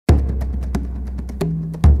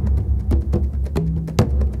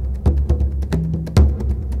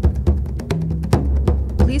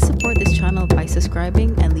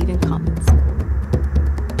subscribing, and leaving comments.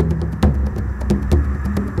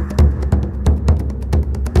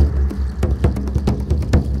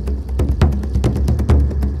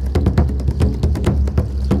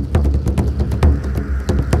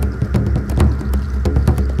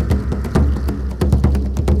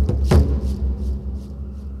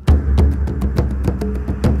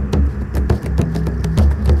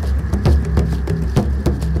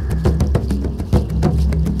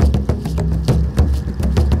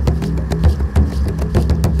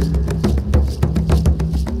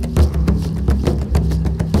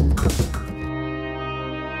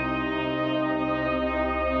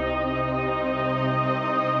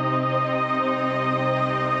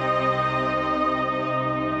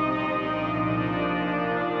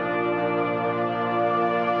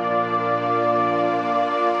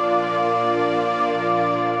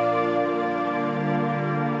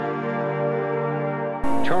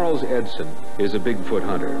 Charles Edson is a Bigfoot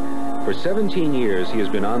hunter. For 17 years, he has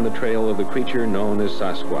been on the trail of the creature known as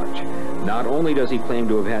Sasquatch. Not only does he claim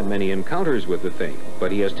to have had many encounters with the thing,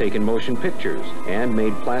 but he has taken motion pictures and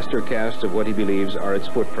made plaster casts of what he believes are its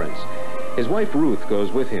footprints. His wife Ruth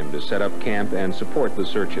goes with him to set up camp and support the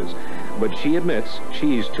searches, but she admits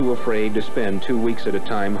she's too afraid to spend 2 weeks at a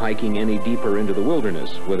time hiking any deeper into the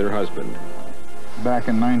wilderness with her husband. Back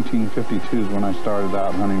in 1952 is when I started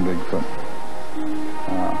out hunting Bigfoot.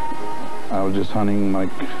 I was just hunting like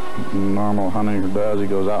normal hunter does. He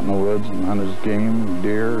goes out in the woods and hunts his game,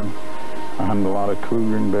 deer. I hunted a lot of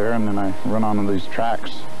cougar and bear, and then I run onto these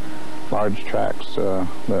tracks, large tracks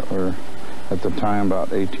that were at the time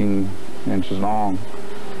about 18 inches long,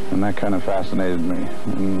 and that kind of fascinated me.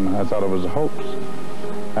 And I thought it was a hoax.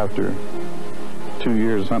 After 2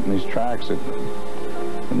 years hunting these tracks, it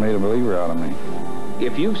made a believer out of me.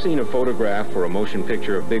 If you've seen a photograph or a motion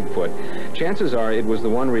picture of Bigfoot, chances are it was the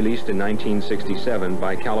one released in 1967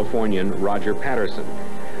 by Californian Roger Patterson.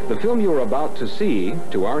 The film you are about to see,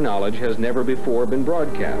 to our knowledge, has never before been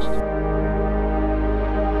broadcast.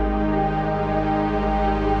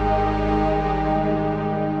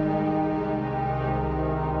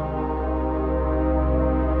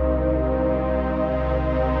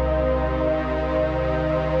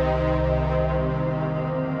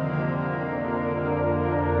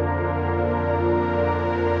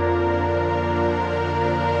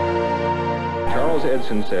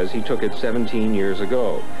 Edson says he took it 17 years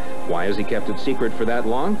ago. Why has he kept it secret for that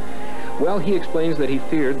long? Well, he explains that he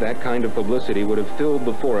feared that kind of publicity would have filled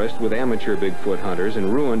the forest with amateur Bigfoot hunters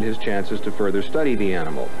and ruined his chances to further study the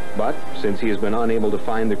animal. But since he has been unable to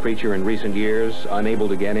find the creature in recent years, unable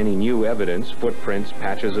to get any new evidence, footprints,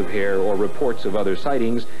 patches of hair, or reports of other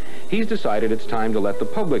sightings, he's decided it's time to let the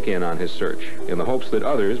public in on his search, in the hopes that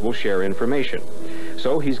others will share information.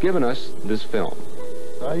 So he's given us this film.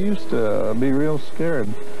 I used to be real scared.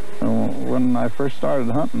 When I first started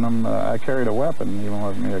hunting them, I carried a weapon, even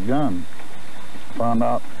with me a gun. Found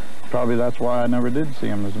out probably that's why I never did see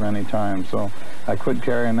them as many times. So I quit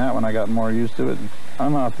carrying that when I got more used to it.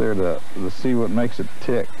 I'm out there to see what makes it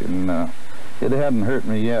tick, and it hadn't hurt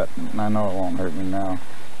me yet, and I know it won't hurt me now.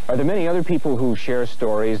 Are there many other people who share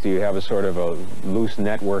stories? Do you have a sort of a loose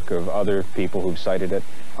network of other people who've sighted it?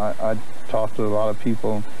 I talk to a lot of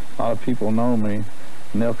people. A lot of people know me.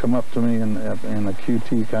 And they'll come up to me in a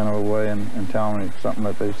QT kind of a way and tell me something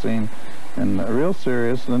that they've seen. And real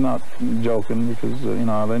serious, they're not joking because, you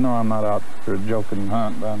know, they know I'm not out for a joking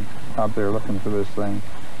hunt. I'm out there looking for this thing.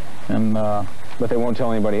 And but they won't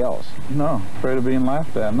tell anybody else? No, afraid of being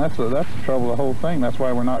laughed at. And that's the trouble of the whole thing. That's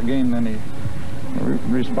why we're not gaining any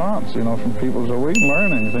response, you know, from people. So we can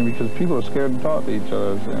learn anything because people are scared to talk to each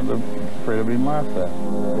other. They're afraid of being laughed at.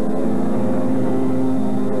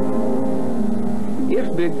 If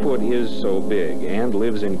Bigfoot is so big and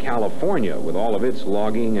lives in California with all of its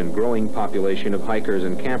logging and growing population of hikers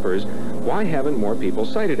and campers, why haven't more people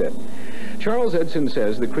sighted it? Charles Edson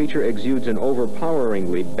says the creature exudes an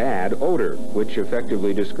overpoweringly bad odor, which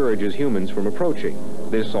effectively discourages humans from approaching.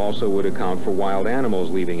 This also would account for wild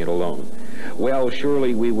animals leaving it alone. Well,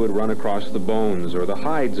 surely we would run across the bones or the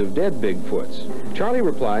hides of dead Bigfoots. Charlie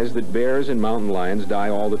replies that bears and mountain lions die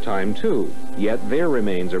all the time too, yet their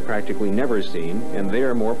remains are practically never seen, and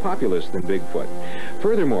they're more populous than Bigfoot.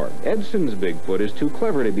 Furthermore, Edson's Bigfoot is too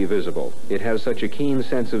clever to be visible. It has such a keen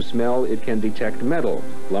sense of smell it can detect metal,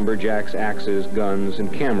 lumberjacks, axes, guns,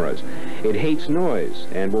 and cameras. It hates noise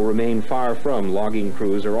and will remain far from logging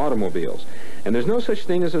crews or automobiles. And there's no such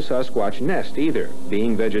thing as a Sasquatch nest either.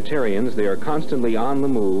 Being vegetarians, they are constantly on the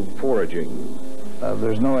move, foraging.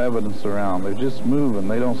 There's no evidence around. They're just moving.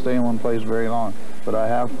 They don't stay in one place very long. but I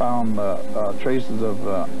have found traces of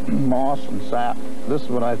moss and sap. This is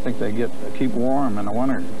what I think they get to keep warm in the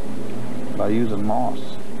winter, by using moss.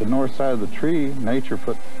 The north side of the tree, nature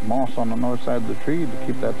put moss on the north side of the tree to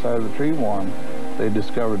keep that side of the tree warm. They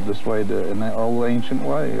discovered this way, in the old ancient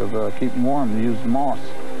way of keeping warm, they used moss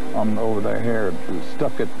over their hair,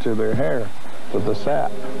 stuck it to their hair with the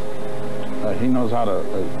sap. He knows how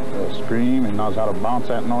to scream, he knows how to bounce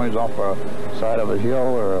that noise off a side of a hill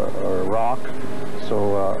or a rock.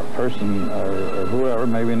 So a person or whoever,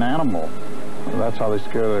 maybe an animal, that's how they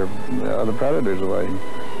scare their other predators away.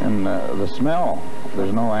 And the smell,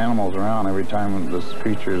 there's no animals around every time this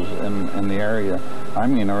creature's in the area. I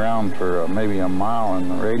mean around for maybe a mile in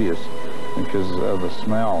the radius because of the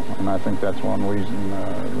smell. And I think that's one reason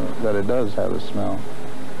that it does have a smell.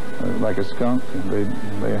 Like a skunk,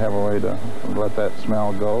 they have a way to let that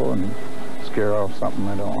smell go and scare off something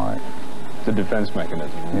they don't like. It's a defense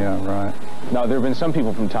mechanism. Yeah, right. Now, there have been some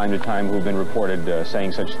people from time to time who've been reported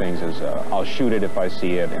saying such things as, I'll shoot it if I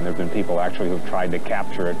see it, and there have been people actually who've tried to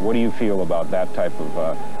capture it. What do you feel about that type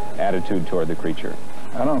of attitude toward the creature?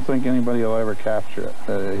 I don't think anybody will ever capture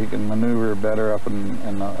it. He can maneuver better up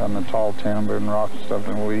on the tall timber and rocks and stuff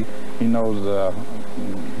than we. He knows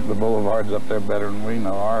the boulevards up there better than we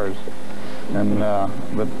know ours. And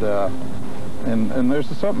and there's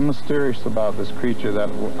something mysterious about this creature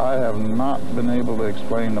that I have not been able to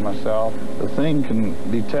explain to myself. The thing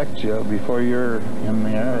can detect you before you're in the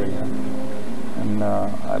area. And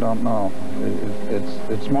I don't know.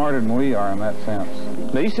 It's smarter than we are in that sense.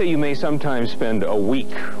 Now, you say you may sometimes spend a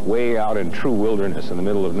week way out in true wilderness in the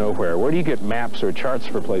middle of nowhere. Where do you get maps or charts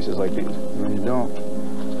for places like these? You don't.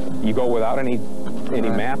 You go without any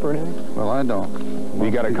map or anything? Well, I don't.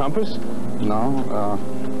 You got a compass? No.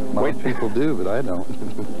 Most people do, but I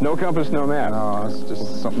don't. No compass, no map? No, it's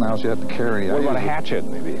just something else you have to carry. What about a hatchet,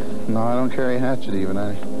 maybe? No, I don't carry a hatchet even.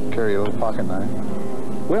 I carry a little pocket knife.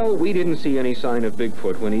 Well, we didn't see any sign of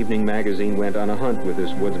Bigfoot when Evening Magazine went on a hunt with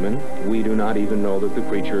this woodsman. We do not even know that the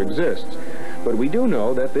creature exists. But we do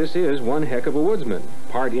know that this is one heck of a woodsman.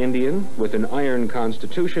 Part Indian, with an iron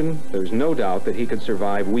constitution, there's no doubt that he could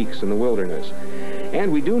survive weeks in the wilderness.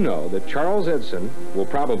 And we do know that Charles Edson will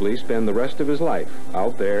probably spend the rest of his life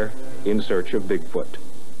out there in search of Bigfoot.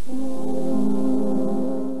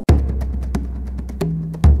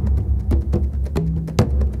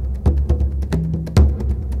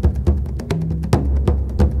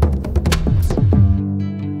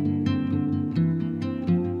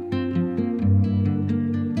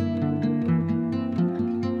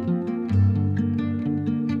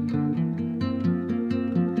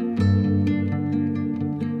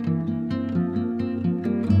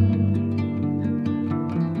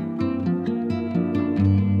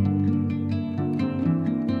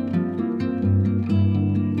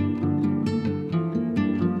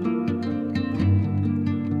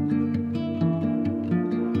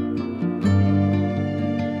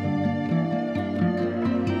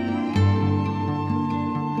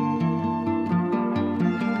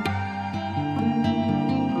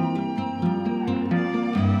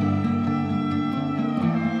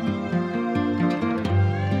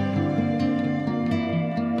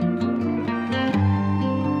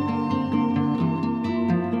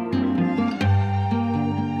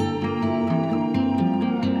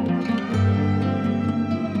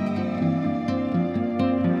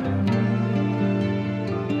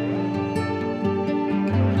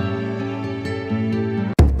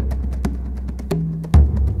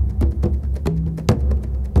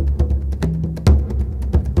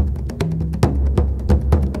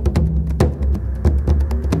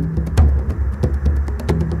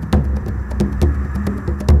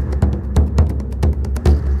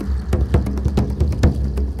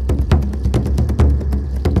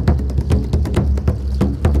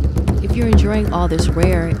 If you're enjoying all this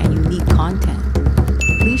rare and unique content,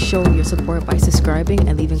 please show your support by subscribing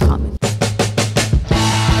and leaving comments.